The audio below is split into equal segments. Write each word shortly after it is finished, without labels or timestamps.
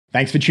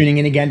Thanks for tuning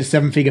in again to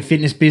Seven Figure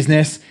Fitness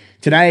Business.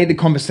 Today, the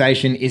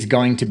conversation is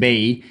going to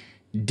be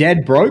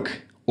dead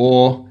broke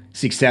or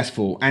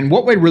successful. And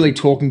what we're really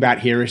talking about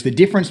here is the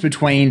difference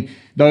between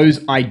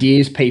those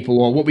ideas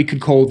people, or what we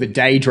could call the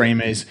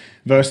daydreamers,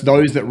 versus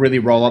those that really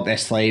roll up their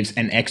sleeves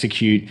and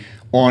execute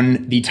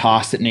on the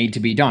tasks that need to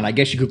be done. I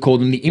guess you could call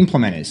them the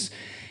implementers.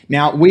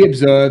 Now, we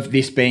observe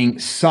this being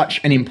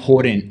such an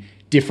important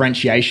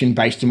differentiation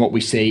based on what we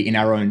see in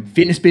our own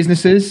fitness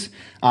businesses,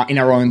 in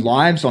our own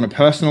lives on a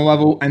personal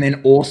level, and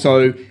then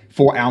also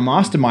for our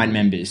mastermind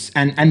members.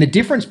 And the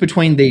difference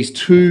between these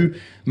two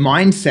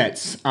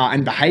mindsets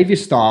and behavior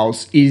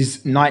styles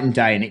is night and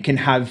day.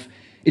 And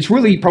it's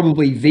really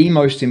probably the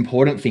most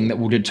important thing that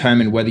will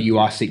determine whether you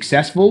are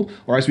successful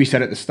or, as we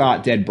said at the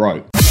start, dead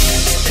broke.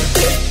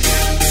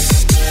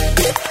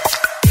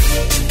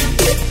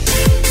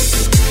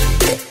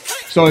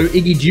 So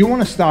Iggy, do you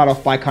want to start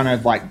off by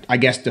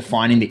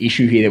defining the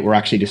issue here that we're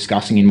actually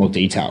discussing in more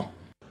detail?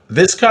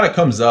 This kind of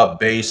comes up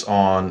based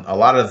on a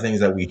lot of the things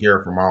that we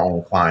hear from our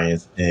own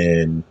clients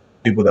and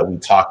people that we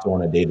talk to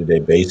on a day-to-day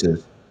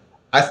basis.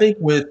 I think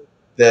with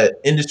the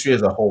industry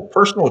as a whole,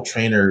 personal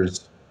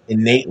trainers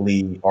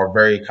innately are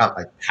very kind of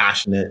like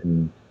passionate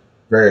and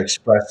very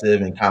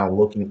expressive and kind of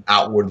looking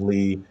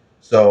outwardly.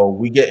 So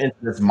we get into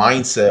this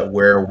mindset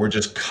where we're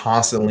just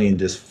constantly in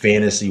this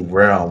fantasy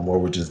realm where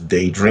we're just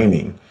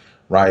daydreaming.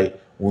 Right?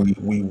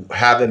 We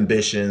have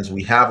ambitions,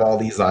 we have all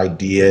these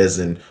ideas,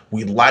 and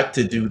we like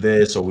to do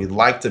this or we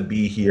like to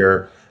be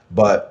here,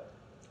 but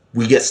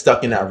we get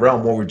stuck in that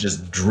realm where we're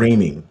just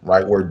dreaming,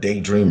 right? We're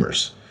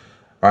daydreamers,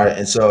 right?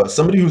 And so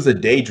somebody who's a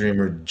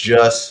daydreamer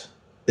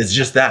is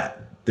just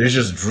that. They're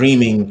just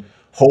dreaming,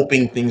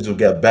 hoping things will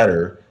get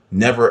better,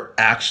 never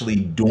actually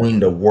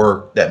doing the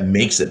work that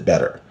makes it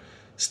better,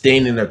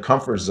 staying in their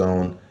comfort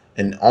zone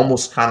and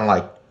almost kind of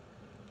like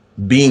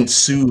being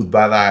soothed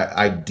by that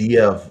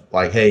idea of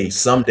like, hey,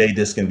 someday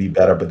this can be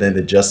better, but then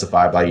to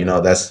justify by,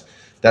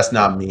 that's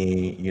not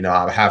me.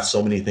 I have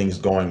so many things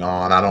going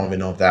on. I don't even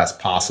know if that's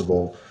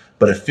possible,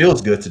 but it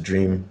feels good to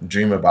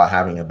dream about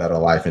having a better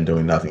life and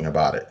doing nothing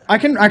about it. I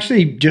can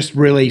actually just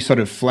really sort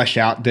of flesh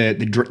out the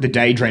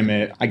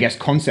daydreamer, I guess,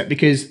 concept,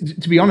 because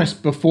to be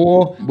honest,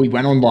 before we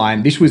went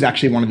online, this was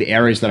actually one of the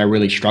areas that I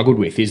really struggled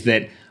with, is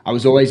that I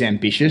was always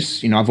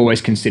ambitious. I've always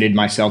considered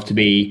myself to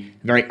be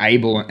very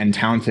able and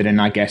talented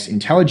and I guess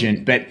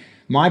intelligent, but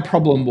my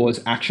problem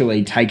was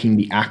actually taking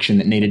the action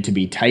that needed to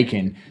be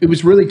taken. It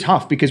was really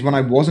tough because when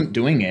I wasn't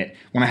doing it,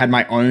 when I had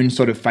my own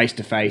sort of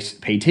face-to-face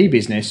PT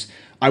business,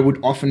 I would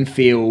often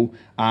feel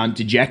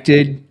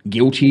dejected,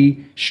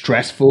 guilty,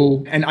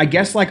 stressful. And I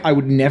guess I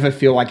would never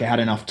feel like I had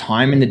enough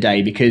time in the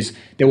day because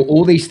there were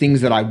all these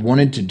things that I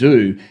wanted to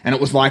do. And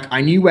it was like,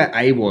 I knew where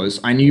A was,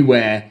 I knew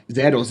where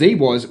Z or Z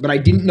was, but I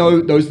didn't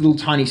know those little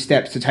tiny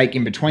steps to take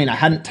in between. I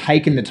hadn't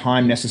taken the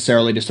time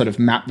necessarily to sort of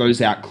map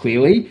those out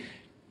clearly.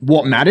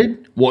 What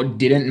mattered, what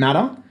didn't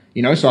matter,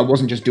 so I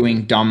wasn't just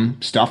doing dumb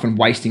stuff and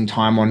wasting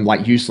time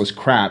on useless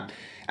crap.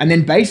 And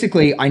then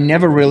basically, I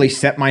never really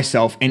set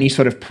myself any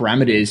sort of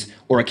parameters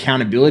or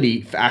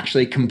accountability for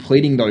actually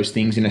completing those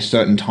things in a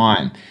certain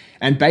time.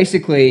 And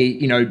basically,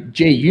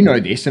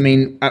 this. I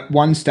mean, at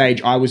one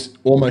stage, I was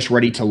almost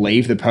ready to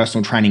leave the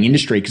personal training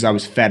industry because I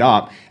was fed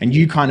up. And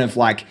you kind of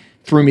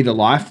threw me the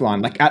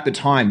lifeline. At the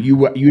time,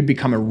 you'd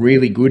become a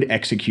really good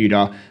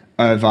executor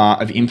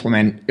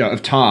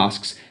of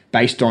tasks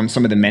based on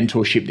some of the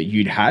mentorship that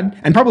you'd had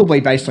and probably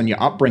based on your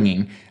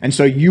upbringing. And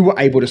so you were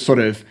able to sort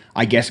of,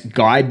 I guess,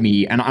 guide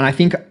me. And I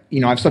think,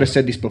 I've sort of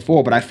said this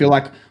before, but I feel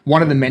like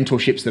one of the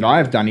mentorships that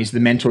I've done is the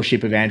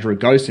mentorship of Andrew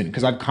Gosen,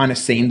 because I've kind of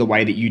seen the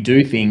way that you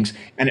do things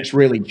and it's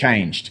really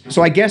changed.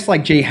 So I guess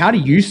G, how do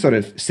you sort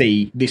of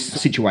see this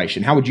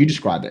situation? How would you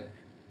describe it?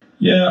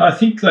 Yeah, I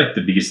think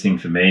the biggest thing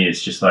for me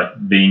is just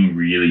being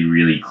really,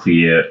 really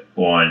clear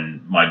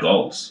on my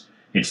goals.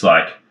 It's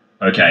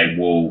okay,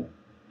 well,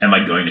 am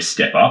I going to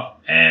step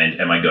up and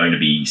am I going to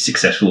be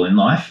successful in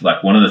life?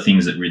 One of the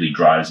things that really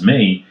drives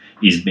me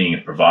is being a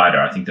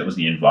provider. I think that was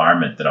the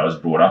environment that I was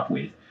brought up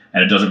with.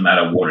 And it doesn't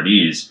matter what it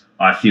is.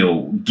 I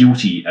feel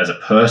guilty as a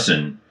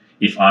person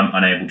if I'm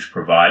unable to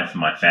provide for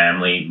my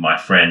family, my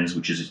friends,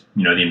 which is,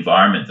 the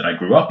environment that I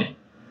grew up in.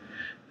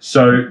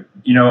 So,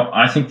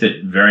 I think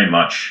that very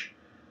much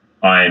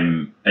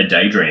I'm a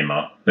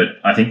daydreamer, but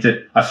I think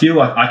that I feel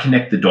like I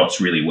connect the dots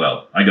really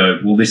well. I go,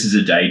 well, this is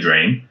a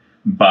daydream,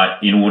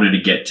 but in order to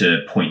get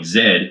to point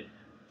Z,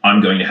 I'm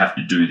going to have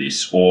to do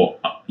this. Or,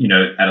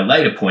 at a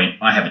later point,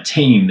 I have a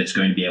team that's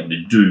going to be able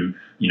to do,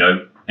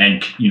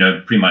 and,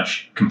 pretty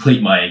much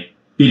complete my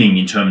bidding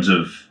in terms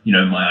of,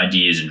 my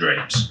ideas and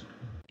dreams.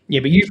 Yeah,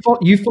 but you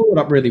followed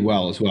up really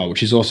well as well,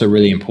 which is also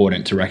really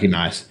important to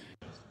recognize.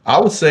 I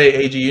would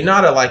say, AJ, you're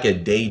not a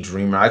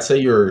daydreamer. I'd say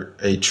you're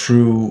a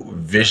true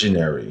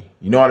visionary.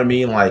 You know what I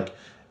mean?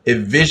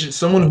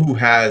 Someone who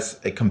has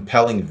a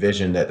compelling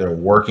vision that they're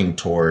working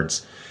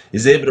towards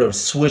is able to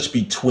switch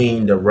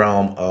between the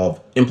realm of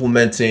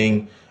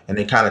implementing and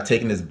then kind of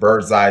taking this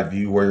bird's eye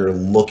view where you're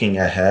looking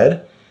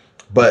ahead.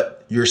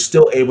 But you're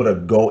still able to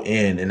go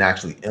in and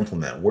actually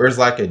implement. Whereas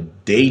like a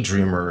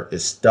daydreamer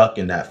is stuck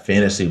in that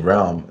fantasy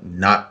realm,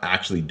 not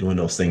actually doing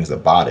those things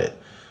about it.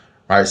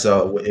 Right.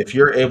 So if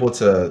you're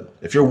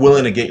if you're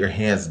willing to get your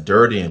hands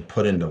dirty and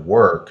put into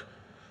work,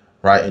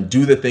 right, and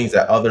do the things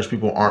that others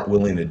people aren't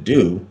willing to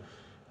do,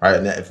 right,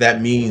 and if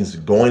that means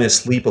going to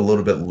sleep a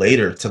little bit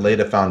later to lay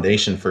the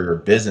foundation for your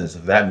business,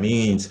 if that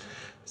means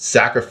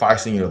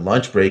sacrificing your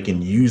lunch break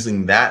and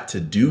using that to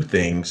do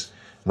things,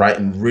 right,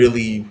 and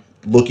really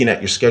looking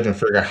at your schedule and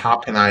figure out how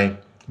can I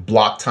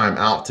block time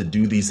out to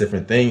do these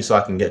different things so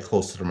I can get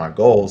closer to my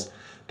goals.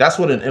 That's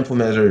what an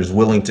implementer is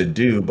willing to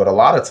do. But a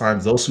lot of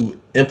times those who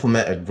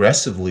implement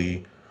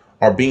aggressively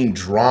are being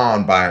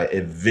drawn by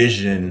a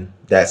vision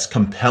that's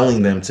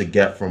compelling them to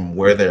get from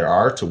where they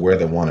are to where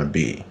they want to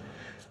be.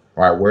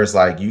 Right. Whereas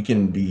like you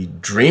can be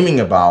dreaming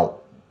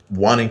about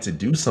wanting to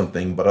do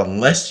something, but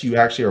unless you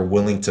actually are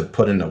willing to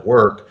put in the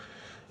work,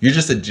 you're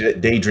just a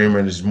daydreamer,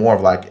 and it's more of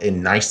like a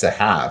nice to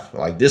have.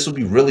 Like this would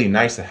be really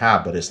nice to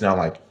have, but it's not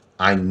like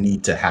I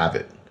need to have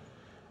it,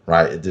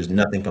 right? There's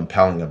nothing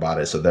compelling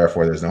about it, so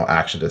therefore there's no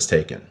action that's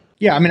taken.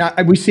 Yeah, I mean,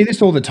 we see this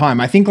all the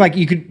time. I think like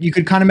you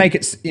could kind of make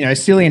it, a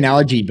silly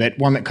analogy, but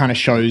one that kind of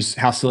shows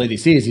how silly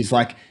this is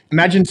like,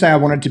 imagine, say I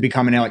wanted to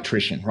become an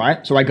electrician,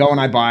 right? So I go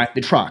and I buy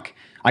the truck.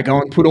 I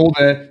go and put all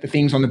the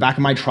things on the back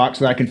of my truck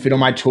so that I can fit all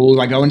my tools.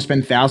 I go and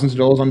spend thousands of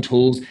dollars on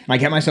tools, and I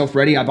get myself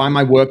ready. I buy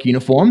my work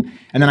uniform,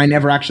 and then I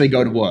never actually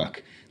go to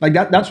work. Like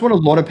that's what a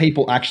lot of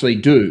people actually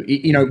do.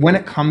 When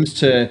it comes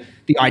to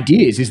the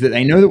ideas, is that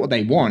they know what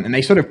they want, and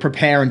they sort of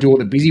prepare and do all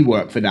the busy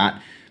work for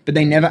that, but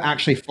they never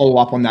actually follow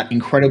up on that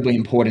incredibly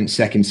important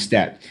second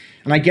step.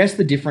 And I guess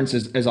the difference,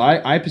 as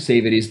I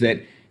perceive it, is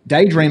that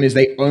daydreamers,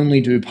 they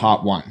only do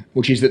part one,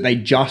 which is that they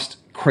just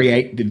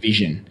create the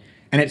vision.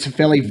 And it's a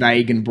fairly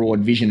vague and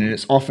broad vision, and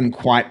it's often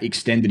quite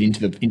extended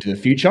into the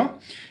future.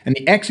 And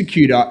the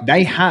executor,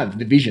 they have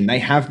the vision, they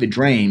have the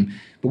dream.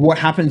 But what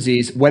happens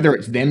is, whether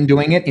it's them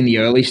doing it in the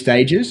early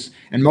stages,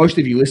 and most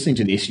of you listening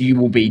to this, you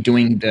will be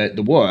doing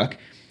the work.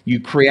 You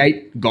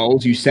create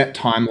goals, you set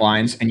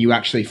timelines, and you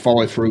actually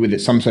follow through with it,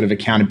 some sort of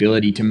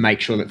accountability to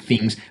make sure that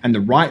things and the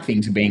right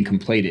things are being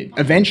completed.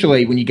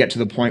 Eventually, when you get to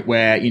the point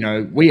where,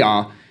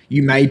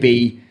 you may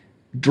be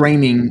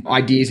dreaming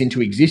ideas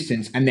into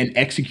existence and then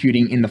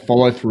executing in the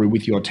follow through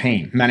with your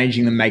team,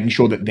 managing them, making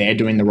sure that they're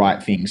doing the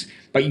right things.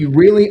 But you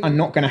really are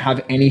not going to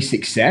have any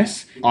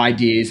success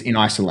ideas in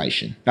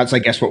isolation. That's, I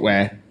guess, what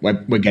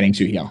we're getting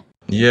to here.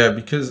 Yeah,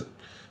 because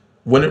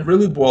when it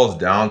really boils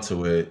down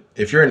to it,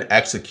 if you're an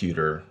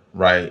executor,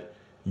 right,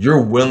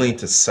 you're willing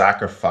to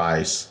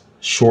sacrifice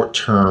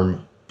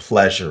short-term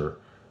pleasure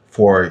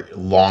for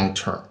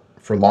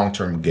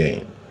long-term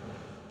gain.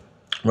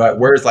 Right.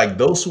 Whereas like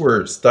those who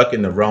are stuck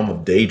in the realm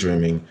of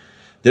daydreaming,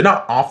 they're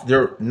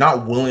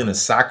not willing to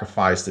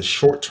sacrifice the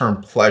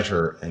short-term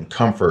pleasure and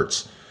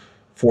comforts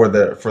for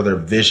their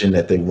vision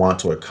that they want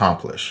to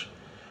accomplish.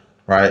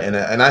 Right. And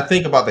I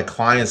think about the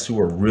clients who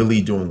are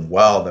really doing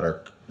well,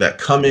 that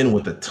come in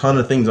with a ton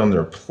of things on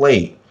their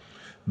plate.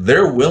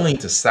 They're willing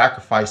to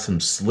sacrifice some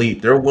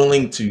sleep. They're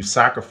willing to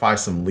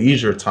sacrifice some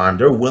leisure time.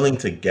 They're willing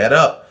to get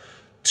up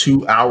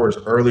 2 hours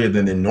earlier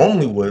than they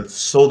normally would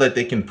so that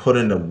they can put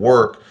in the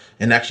work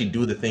and actually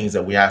do the things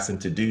that we ask them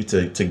to do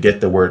to get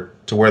to where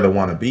they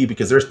want to be,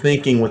 because they're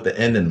thinking with the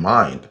end in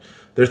mind.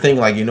 They're thinking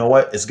like, you know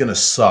what, it's going to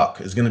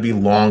suck. It's going to be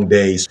long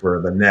days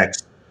for the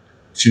next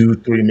 2,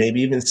 3,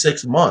 maybe even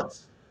 6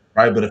 months.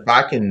 Right. But if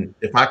I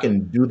can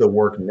do the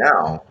work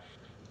now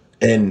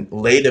and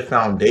lay the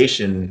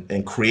foundation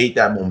and create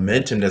that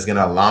momentum that's going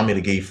to allow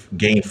me to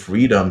gain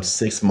freedom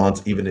 6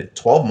 months, even at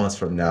 12 months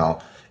from now,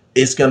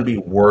 it's going to be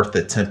worth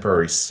the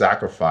temporary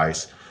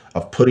sacrifice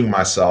of putting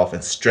myself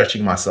and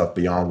stretching myself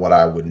beyond what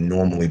I would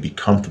normally be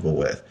comfortable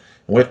with.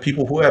 And we have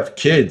people who have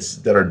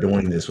kids that are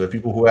doing this. We have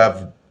people who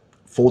have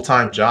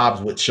full-time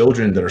jobs with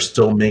children that are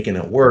still making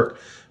it work.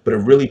 But it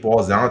really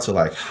boils down to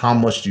like, how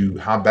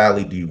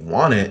badly do you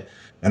want it?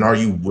 And are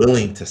you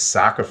willing to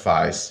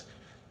sacrifice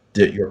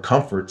your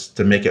comforts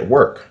to make it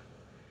work?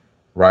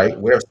 Right?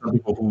 We have some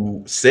people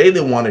who say they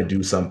want to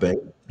do something,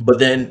 but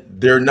then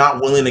they're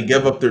not willing to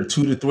give up their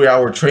 2 to 3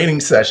 hour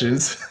training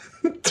sessions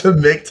to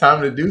make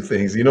time to do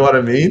things. You know what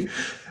I mean?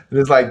 And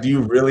it's like, do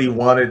you really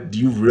want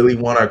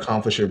to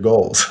accomplish your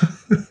goals?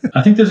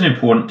 I think there's an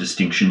important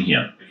distinction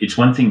here. It's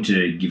one thing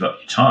to give up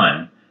your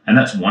time, and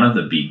that's one of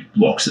the big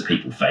blocks that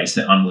people face.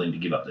 They're unwilling to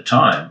give up the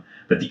time.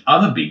 But the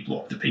other big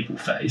block that people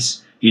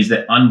face is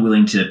they're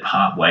unwilling to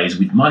part ways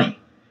with money.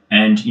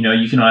 And,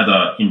 you can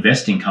either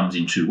investing comes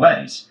in two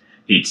ways.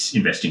 It's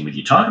investing with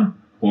your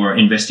time or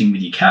investing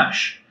with your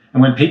cash.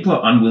 And when people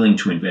are unwilling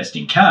to invest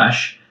in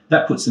cash,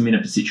 that puts them in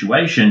a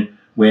situation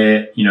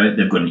where,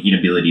 they've got an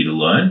inability to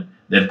learn.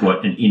 They've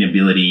got an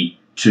inability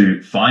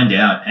to find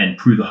out and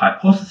prove a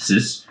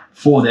hypothesis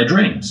for their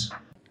dreams.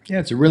 Yeah,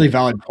 it's a really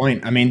valid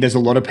point. I mean, there's a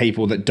lot of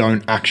people that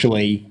don't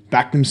actually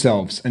back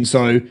themselves. And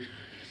so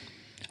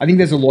I think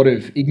there's a lot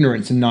of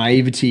ignorance and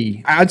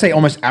naivety, I'd say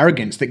almost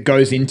arrogance, that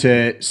goes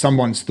into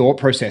someone's thought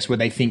process where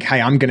they think, hey,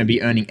 I'm going to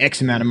be earning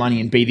X amount of money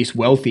and be this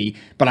wealthy,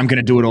 but I'm going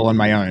to do it all on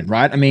my own,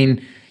 right? I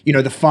mean,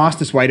 the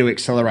fastest way to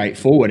accelerate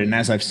forward, and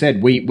as I've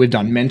said, we've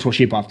done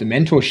mentorship after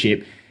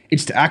mentorship,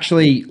 it's to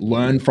actually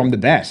learn from the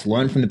best,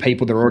 learn from the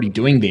people that are already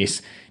doing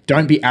this.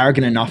 Don't be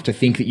arrogant enough to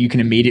think that you can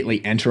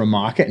immediately enter a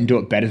market and do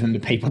it better than the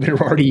people that are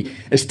already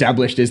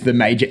established as the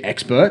major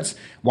experts.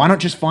 Why not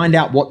just find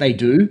out what they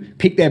do,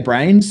 pick their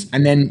brains,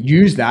 and then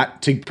use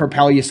that to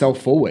propel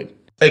yourself forward?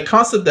 A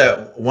concept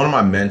that one of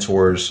my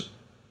mentors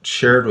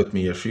shared with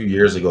me a few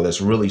years ago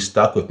that's really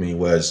stuck with me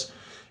was,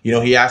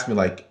 he asked me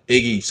like,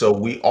 Iggy, so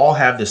we all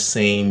have the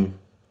same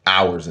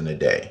hours in a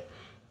day,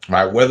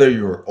 right? Whether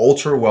you're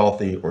ultra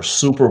wealthy or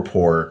super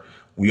poor,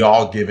 we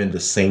all given the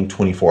same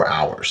 24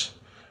 hours,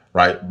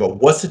 right? But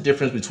what's the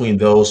difference between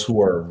those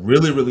who are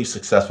really, really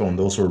successful and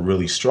those who are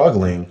really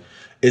struggling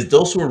is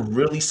those who are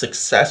really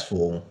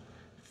successful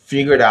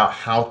figured out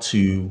how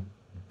to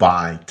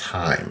buy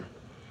time,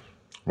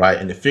 right?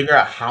 And to figure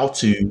out how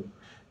to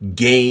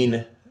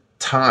gain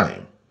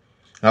time.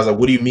 And I was like,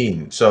 what do you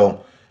mean?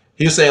 So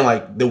he was saying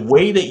like the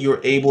way that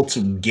you're able to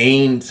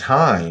gain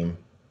time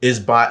is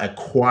by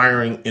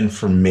acquiring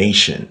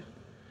information,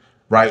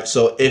 right?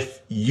 So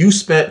if you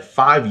spent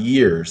 5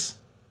 years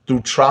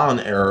through trial and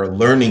error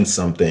learning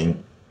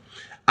something,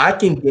 I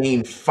can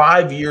gain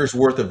 5 years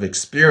worth of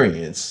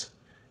experience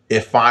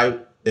if I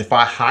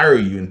hire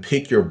you and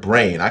pick your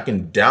brain. I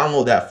can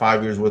download that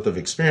 5 years worth of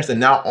experience, and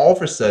now all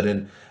of a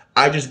sudden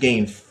I just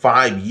gained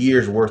 5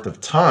 years worth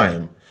of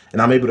time,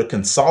 and I'm able to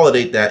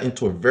consolidate that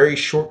into a very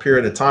short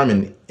period of time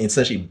and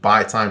essentially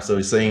buy time. So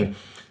he's saying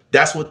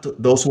that's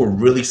what those who are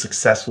really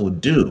successful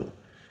do.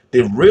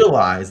 They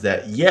realize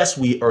that yes,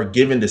 we are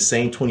given the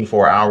same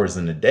 24 hours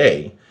in a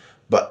day,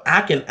 but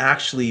I can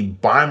actually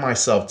buy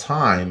myself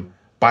time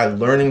by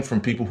learning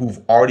from people who've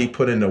already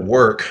put in the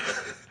work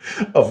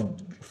of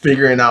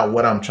figuring out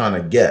what I'm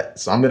trying to get.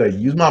 So I'm going to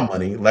use my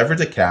money, leverage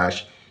the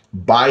cash,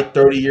 buy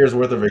 30 years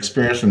worth of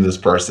experience from this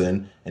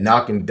person, and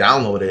now I can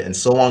download it. And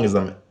so long as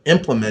I'm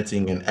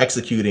implementing and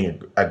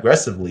executing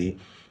aggressively,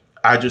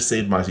 I just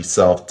saved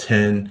myself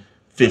 10,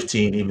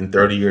 15, even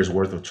 30 years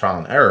worth of trial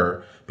and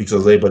error because I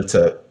was able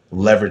to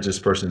leverage this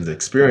person's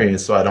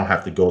experience so I don't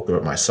have to go through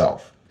it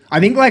myself. I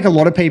think like a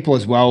lot of people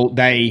as well,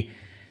 they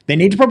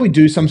need to probably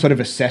do some sort of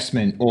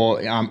assessment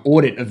or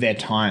audit of their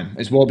time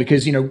as well,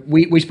 because,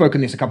 we spoke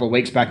on this a couple of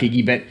weeks back,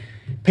 Iggy, but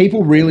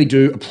people really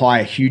do apply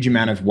a huge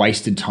amount of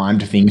wasted time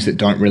to things that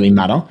don't really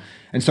matter.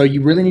 And so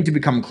you really need to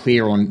become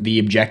clear on the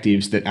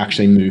objectives that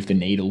actually move the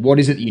needle. What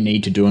is it that you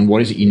need to do and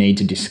what is it you need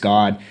to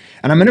discard?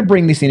 And I'm going to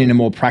bring this in a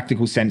more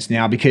practical sense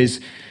now, because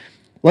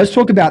let's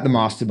talk about the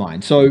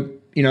mastermind. So,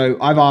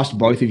 I've asked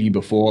both of you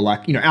before,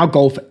 like, our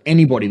goal for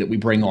anybody that we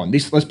bring on,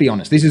 let's be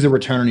honest, this is a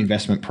return on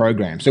investment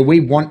program. So we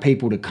want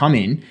people to come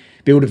in,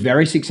 build a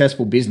very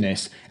successful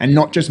business, and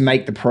not just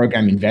make the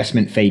program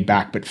investment fee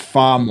back, but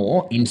far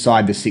more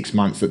inside the 6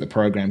 months that the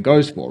program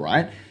goes for,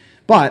 right?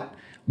 But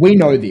we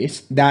know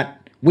that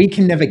we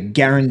can never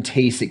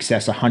guarantee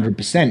success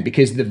 100%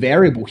 because the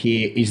variable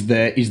here is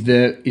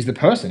the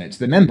person, it's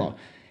the member.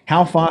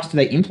 How fast do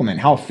they implement?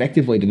 How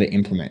effectively do they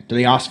implement? Do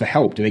they ask for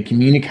help? Do they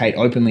communicate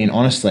openly and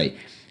honestly?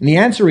 And the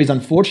answer is,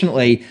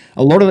 unfortunately,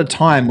 a lot of the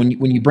time when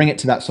you bring it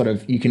to that sort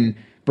of, you can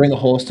bring a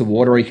horse to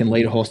water or you can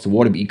lead a horse to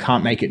water, but you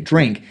can't make it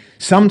drink.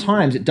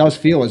 Sometimes it does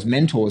feel as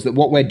mentors that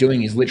what we're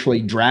doing is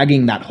literally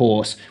dragging that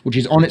horse, which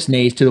is on its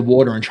knees, to the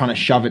water and trying to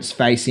shove its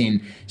face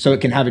in so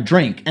it can have a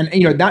drink. And,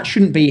 that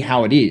shouldn't be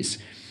how it is.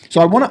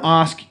 So I want to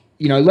ask,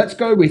 let's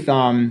go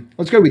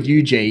with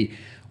you, G.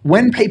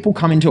 When people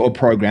come into a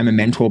program, a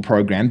mentor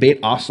program, be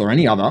it us or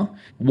any other,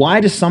 why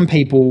do some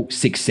people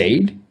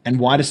succeed and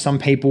why do some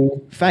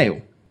people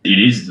fail? It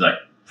is like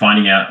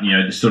finding out,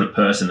 the sort of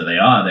person that they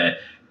are, their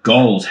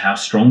goals, how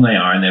strong they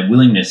are, and their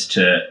willingness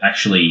to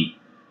actually,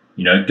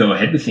 go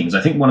ahead with things.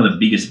 I think one of the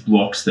biggest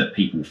blocks that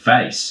people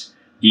face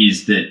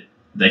is that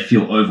they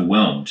feel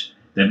overwhelmed.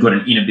 They've got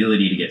an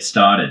inability to get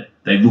started.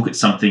 They look at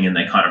something and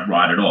they kind of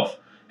write it off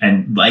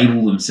and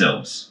label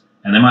themselves.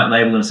 And they might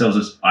label themselves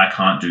as, I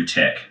can't do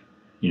tech.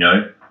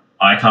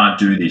 I can't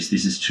do this.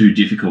 This is too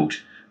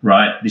difficult,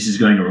 right? This is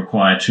going to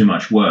require too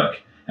much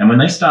work. And when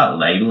they start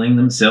labeling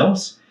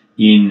themselves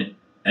in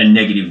a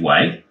negative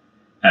way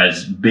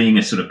as being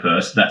a sort of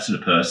person, that sort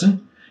of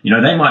person,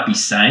 they might be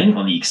saying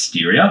on the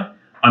exterior,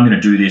 I'm going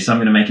to do this, I'm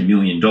going to make $1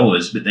 million,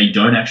 but they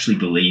don't actually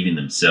believe in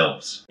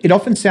themselves. It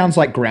often sounds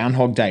like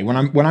Groundhog Day when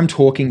I'm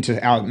talking to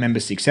our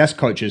member success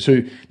coaches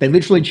who they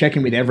literally check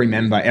in with every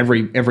member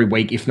every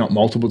week, if not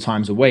multiple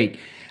times a week.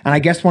 And I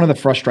guess one of the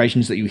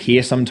frustrations that you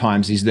hear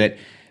sometimes is that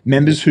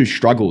members who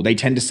struggle, they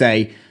tend to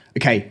say,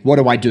 okay, what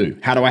do I do?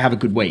 How do I have a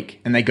good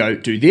week? And they go,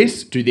 do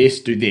this, do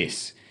this, do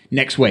this.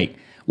 Next week,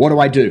 what do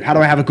I do? How do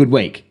I have a good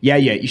week? Yeah,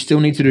 you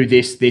still need to do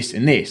this, this,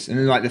 and this. And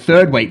then like the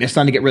third week, they're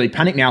starting to get really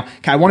panicked now.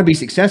 Okay, I want to be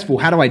successful.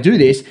 How do I do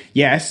this?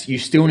 Yes, you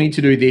still need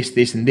to do this,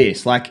 this, and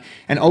this.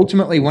 And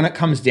ultimately, when it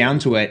comes down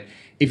to it,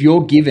 if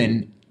you're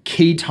given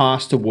key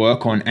tasks to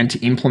work on and to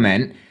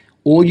implement,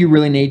 all you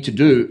really need to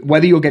do,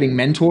 whether you're getting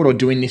mentored or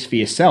doing this for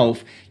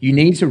yourself, you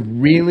need to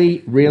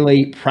really,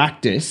 really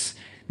practice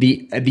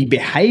the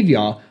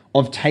behavior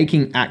of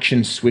taking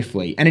action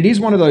swiftly. And it is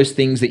one of those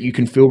things that you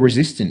can feel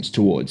resistance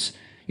towards.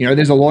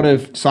 There's a lot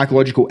of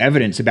psychological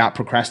evidence about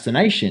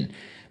procrastination,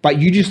 but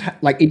you just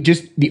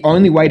the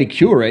only way to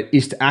cure it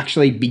is to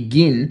actually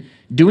begin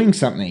doing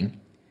something.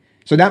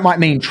 So that might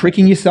mean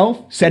tricking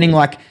yourself, setting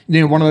one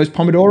of those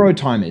Pomodoro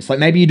timers. Like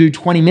maybe you do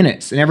 20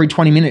 minutes and every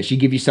 20 minutes you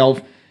give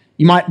yourself,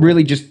 you might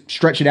really just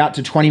stretch it out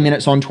to 20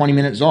 minutes on, 20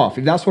 minutes off,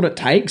 if that's what it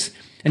takes.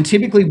 And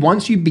typically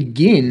once you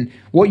begin,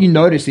 what you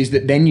notice is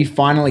that then you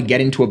finally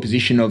get into a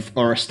position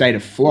or a state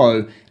of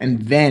flow,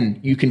 and then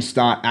you can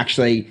start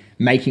actually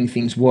making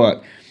things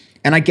work.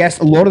 And I guess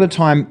a lot of the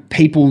time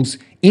people's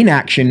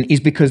inaction is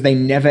because they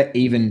never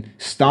even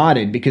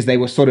started, because they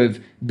were sort of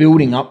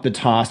building up the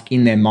task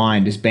in their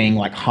mind as being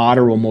like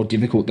harder or more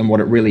difficult than what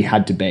it really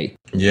had to be.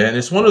 Yeah, and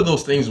it's one of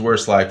those things where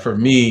it's like, for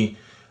me,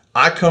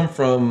 I come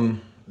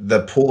from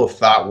the pool of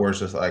thought where it's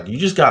just like, you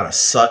just gotta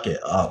suck it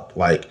up.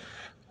 Like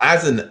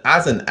as an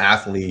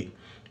athlete,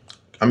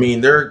 I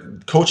mean, their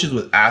coaches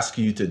would ask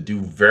you to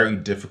do very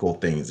difficult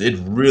things. It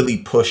really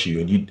push you,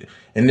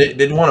 and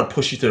they want to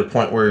push you to the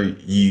point where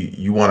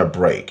you want to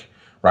break,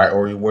 right,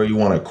 or where you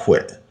want to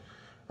quit,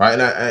 right.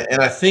 And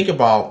I think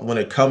about when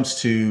it comes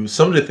to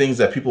some of the things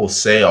that people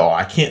say, oh,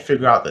 I can't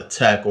figure out the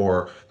tech,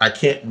 or I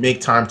can't make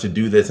time to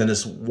do this, and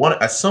it's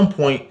one at some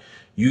point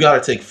you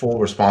got to take full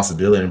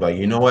responsibility and be like,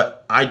 you know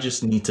what, I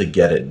just need to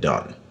get it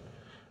done,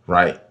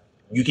 right.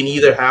 You can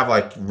either have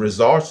like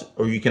results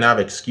or you can have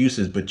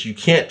excuses, but you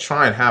can't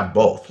try and have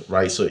both,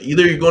 right? So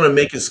either you're going to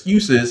make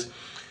excuses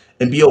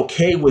and be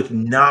okay with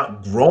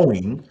not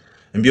growing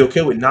and be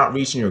okay with not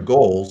reaching your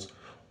goals,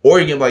 or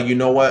you can be like, you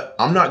know what?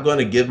 I'm not going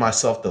to give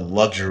myself the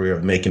luxury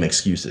of making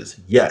excuses.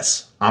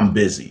 Yes, I'm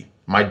busy.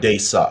 My day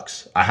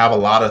sucks. I have a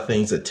lot of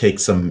things that take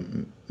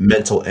some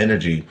mental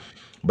energy,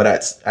 but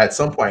at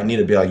some point I need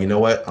to be like, you know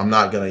what? I'm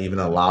not going to even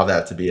allow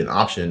that to be an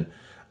option.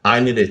 I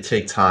need to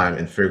take time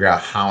and figure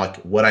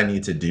out what I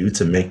need to do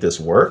to make this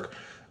work,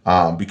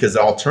 because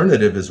the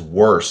alternative is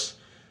worse.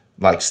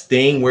 Like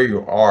staying where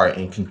you are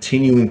and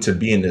continuing to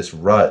be in this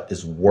rut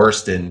is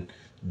worse than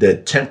the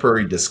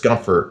temporary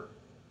discomfort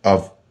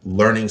of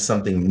learning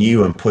something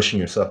new and pushing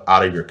yourself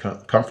out of your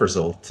comfort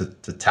zone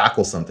to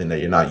tackle something that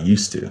you're not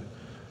used to,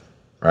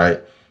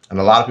 right? And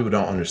a lot of people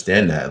don't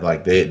understand that.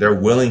 Like they're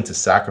willing to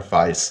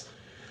sacrifice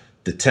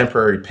the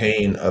temporary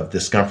pain of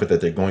discomfort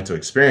that they're going to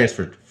experience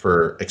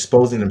for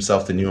exposing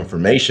themselves to new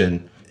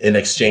information in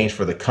exchange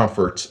for the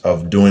comfort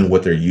of doing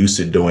what they're used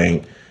to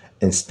doing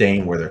and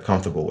staying where they're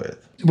comfortable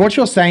with. What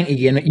you're saying,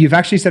 again, you've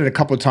actually said it a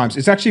couple of times.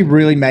 It's actually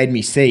really made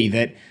me see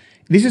that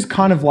this is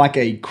kind of like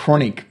a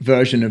chronic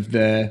version of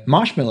the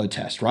marshmallow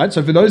test, right?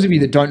 So for those of you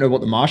that don't know what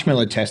the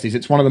marshmallow test is,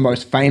 it's one of the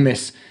most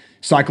famous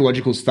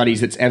psychological studies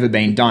that's ever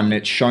been done. And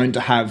it's shown to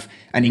have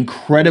an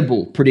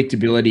incredible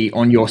predictability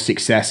on your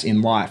success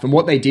in life. And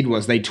what they did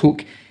was they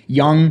took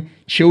young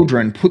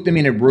children, put them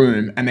in a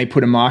room, and they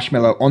put a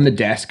marshmallow on the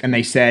desk, and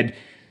they said,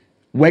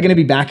 we're going to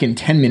be back in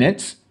 10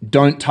 minutes.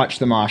 Don't touch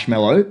the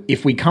marshmallow.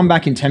 If we come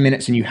back in 10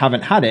 minutes and you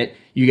haven't had it,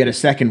 you get a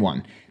second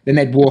one. Then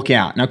they'd walk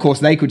out. Now, of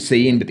course, they could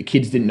see in, but the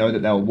kids didn't know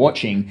that they were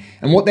watching.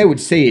 And what they would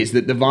see is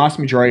that the vast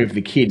majority of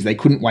the kids, they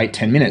couldn't wait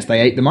 10 minutes.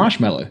 They ate the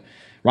marshmallow,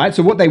 right?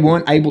 So what they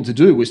weren't able to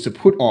do was to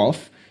put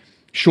off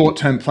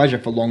short-term pleasure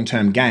for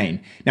long-term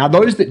gain. Now,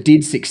 those that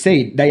did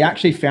succeed, they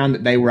actually found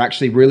that they were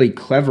actually really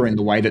clever in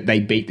the way that they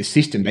beat the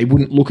system. They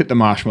wouldn't look at the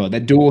marshmallow.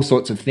 They'd do all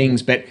sorts of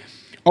things, but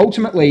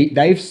ultimately,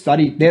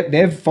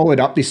 they've followed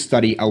up this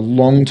study a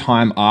long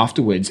time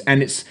afterwards,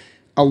 and it's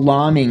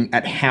alarming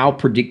at how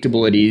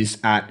predictable it is,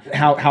 at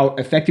how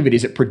effective it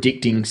is at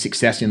predicting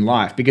success in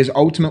life. Because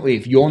ultimately,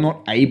 if you're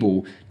not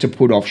able to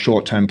put off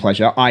short-term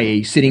pleasure,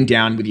 i.e. sitting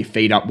down with your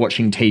feet up,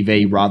 watching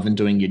TV rather than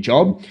doing your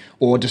job,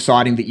 or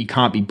deciding that you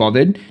can't be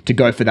bothered to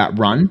go for that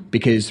run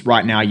because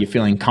right now you're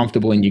feeling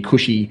comfortable in your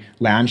cushy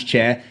lounge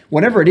chair,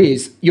 whatever it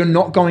is, you're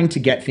not going to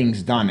get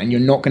things done and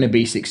you're not going to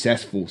be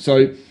successful.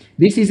 So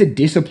this is a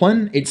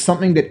discipline. It's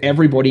something that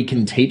everybody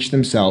can teach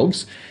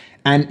themselves.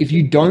 And if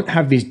you don't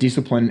have this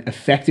discipline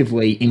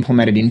effectively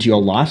implemented into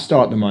your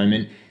lifestyle at the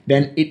moment,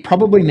 then it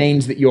probably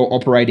means that you're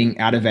operating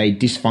out of a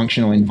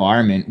dysfunctional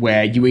environment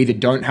where you either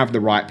don't have the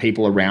right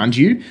people around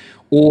you,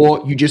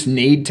 or you just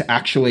need to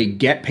actually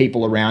get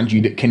people around you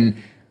that can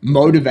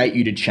motivate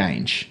you to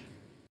change.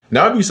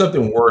 Now, it'd be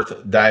something worth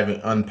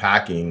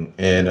unpacking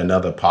in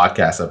another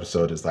podcast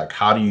episode is like,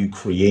 how do you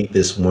create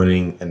this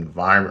winning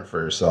environment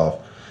for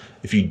yourself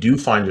if you do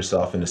find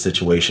yourself in a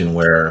situation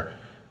where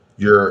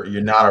you're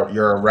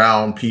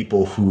around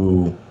people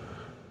who,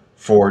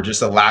 for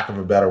just a lack of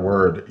a better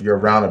word, you're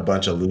around a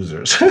bunch of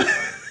losers.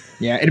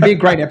 Yeah, it'd be a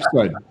great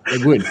episode.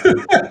 It would.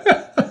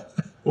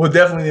 We'll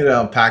definitely need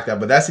to unpack that,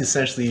 but that's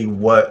essentially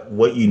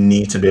what you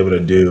need to be able to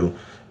do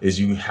is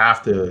you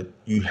have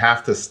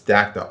to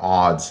stack the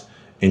odds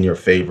in your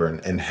favor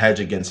and hedge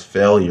against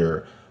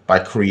failure by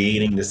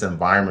creating this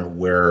environment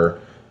where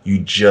you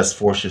just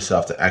force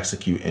yourself to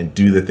execute and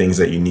do the things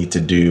that you need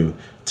to do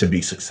to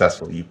be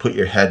successful. You put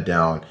your head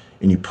down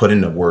and you put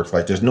in the work.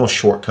 Like there's no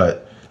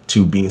shortcut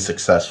to being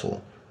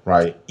successful,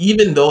 right?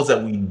 Even those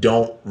that we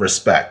don't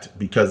respect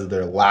because of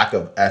their lack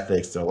of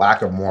ethics, their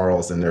lack of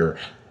morals, and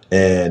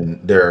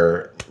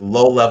their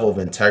low level of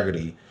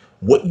integrity,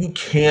 what you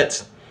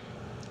can't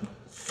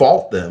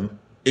fault them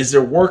is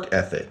their work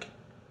ethic,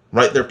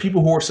 right? There are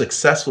people who are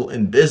successful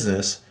in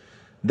business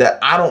that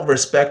I don't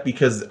respect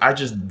because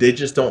they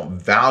just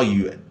don't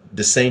value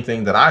the same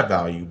thing that I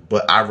value,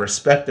 but I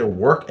respect their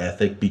work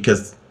ethic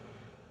because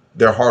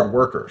they're hard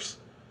workers,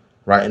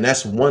 right? And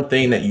that's one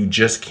thing that you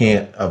just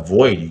can't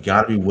avoid. You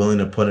got to be willing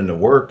to put in the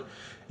work,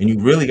 and you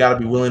really got to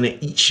be willing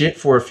to eat shit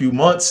for a few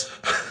months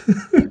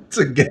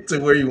to get to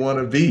where you want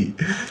to be,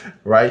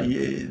 right?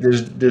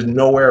 There's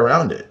nowhere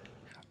around it.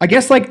 I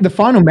guess like the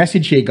final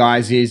message here,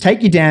 guys, is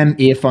take your damn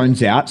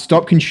earphones out,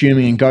 stop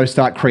consuming, and go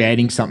start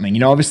creating something. You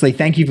know, obviously,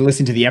 thank you for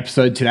listening to the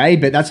episode today,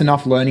 but that's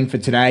enough learning for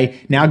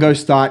today. Now go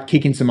start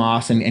kicking some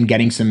ass and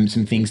getting some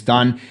things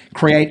done.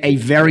 Create a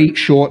very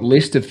short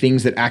list of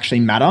things that actually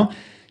matter.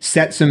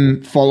 Set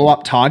some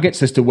follow-up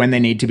targets as to when they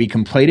need to be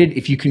completed.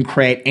 If you can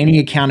create any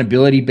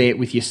accountability, be it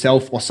with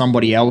yourself or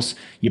somebody else,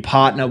 your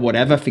partner,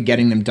 whatever, for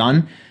getting them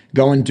done,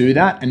 go and do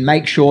that, and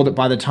make sure that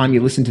by the time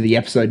you listen to the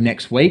episode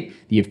next week,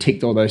 you've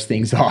ticked all those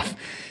things off.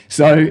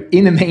 So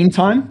in the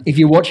meantime, if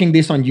you're watching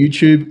this on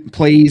YouTube,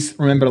 please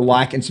remember to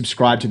like and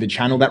subscribe to the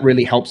channel. That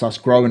really helps us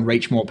grow and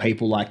reach more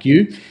people like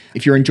you.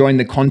 If you're enjoying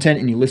the content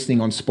and you're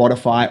listening on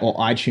Spotify or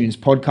iTunes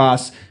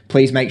podcasts,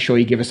 please make sure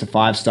you give us a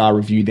 5-star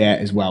review there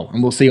as well.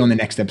 And we'll see you on the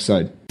next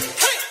episode.